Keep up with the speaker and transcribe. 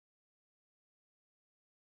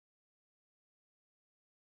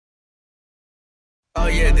Oh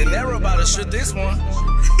yeah, Dinero about to shoot this one.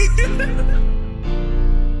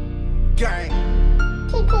 Gang.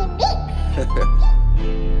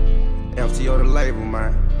 FTO the label,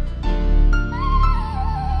 man.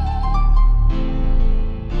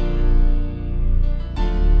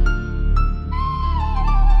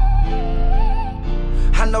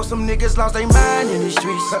 I know some niggas lost their mind in the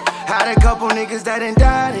streets. Had a couple niggas that done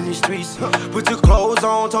died in the streets. Put your clothes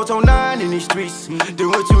on, Toto 9 in the streets. Do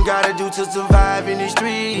what you gotta do to survive in the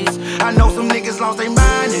streets. I know some niggas lost their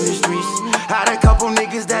mind in the streets. Had a couple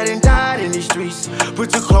niggas that done died in the streets.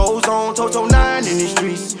 Put your clothes on, Toto 9 in the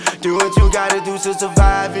streets. Do what you gotta do to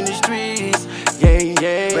survive in the streets. Yeah,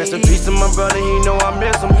 yeah. Rest in peace to my brother, he know I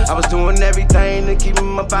miss him. I was doing everything to keep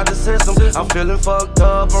him up out the system. I'm feeling fucked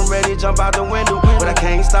up, I'm ready to jump out the window, but I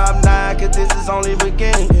can't stop now, cause this is only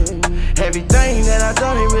beginning. Everything that I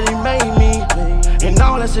done, it really made me. And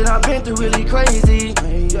all that shit I've been through really crazy.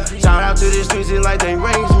 Shout out to the streets, it's like they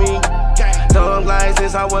raised me. Thug life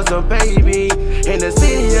since I was a baby. In the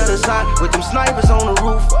city of the shot, with them snipers on the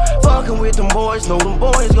roof. Fucking with them boys, know them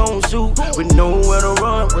boys gon' shoot. With nowhere to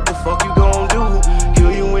run, what the fuck you gon' do?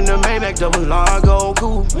 Kill you in the Maybach, double Largo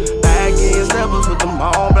coupe. Back in steppers with them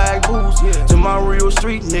all black boots. To my real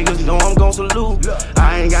street niggas know I'm gon' salute.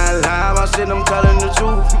 I ain't gotta lie about shit, I'm telling the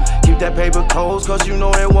truth. Keep that paper close, cause you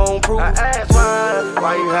know they won't prove. I ask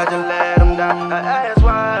why you had to let them down? I ask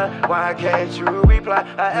why can't you reply?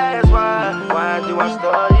 I ask why do I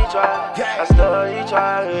study try? I study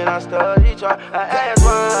try and I study try. I ask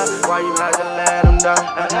why you had to let them down?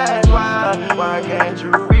 I ask why can't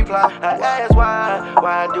you reply? I ask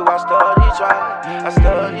why do I study try? I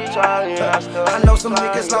study try and I study try. I know some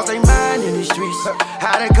niggas lost their mind in the streets.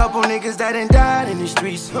 Had a couple niggas that done died in the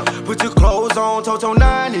streets. Put your clothes on, Toto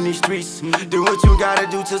 9 in the streets. Do what you gotta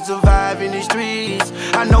do to survive in the streets.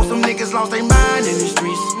 I know some niggas lost their mind in the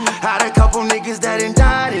streets. Had a couple niggas that done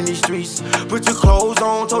died in the streets. Put your clothes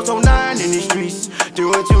on, Toto 9 in the streets. Do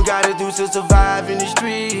what you gotta do to survive in the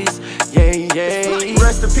streets. Yeah, yeah.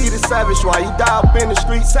 Rest in peace, Savage, why you die up in the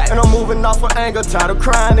streets. And I'm moving off of anger, tired of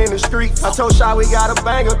crying in the streets. I told Shy we got a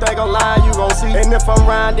banger, think I'm lying, you gon' see. And if I'm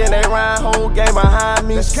riding, then they ride, whole game behind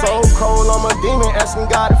me. So cold, I'm a demon, asking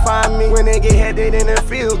God to find me. When they get headed in the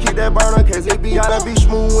field, keep that burner, cause it be gotta be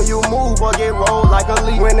smooth when you move or get rolled like a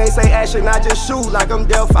leaf. When they say action, I just shoot like I'm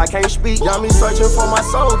deaf, I can't speak. Got me searching for my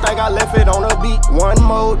soul, think I left it on a beat. One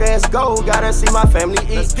more, let's go, gotta see my family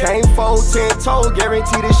eat. Can't fold 10 toe,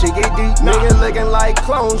 guarantee this shit get deep. Niggas looking like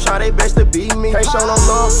clones, try their best to be me. Can't show no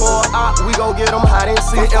love for a op, we gon' get them hot and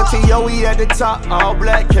seek. FTO, we at the top, all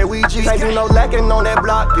black, KWG. Can't do no lacking on that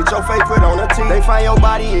block, get your face put on a T. They find your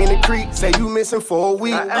body in the creek, say you missing for a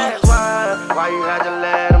week. I ask why you had to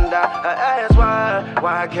let them die? I ask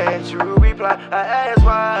why can't you reply? I ask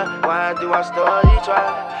why do I study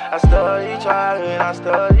try? I study try and I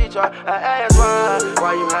study try. I ask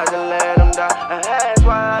why you had to let them die? I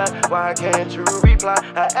ask why can't you reply?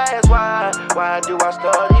 I ask why do I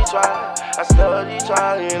study try? I study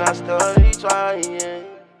try and I study try,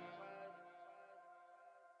 yeah.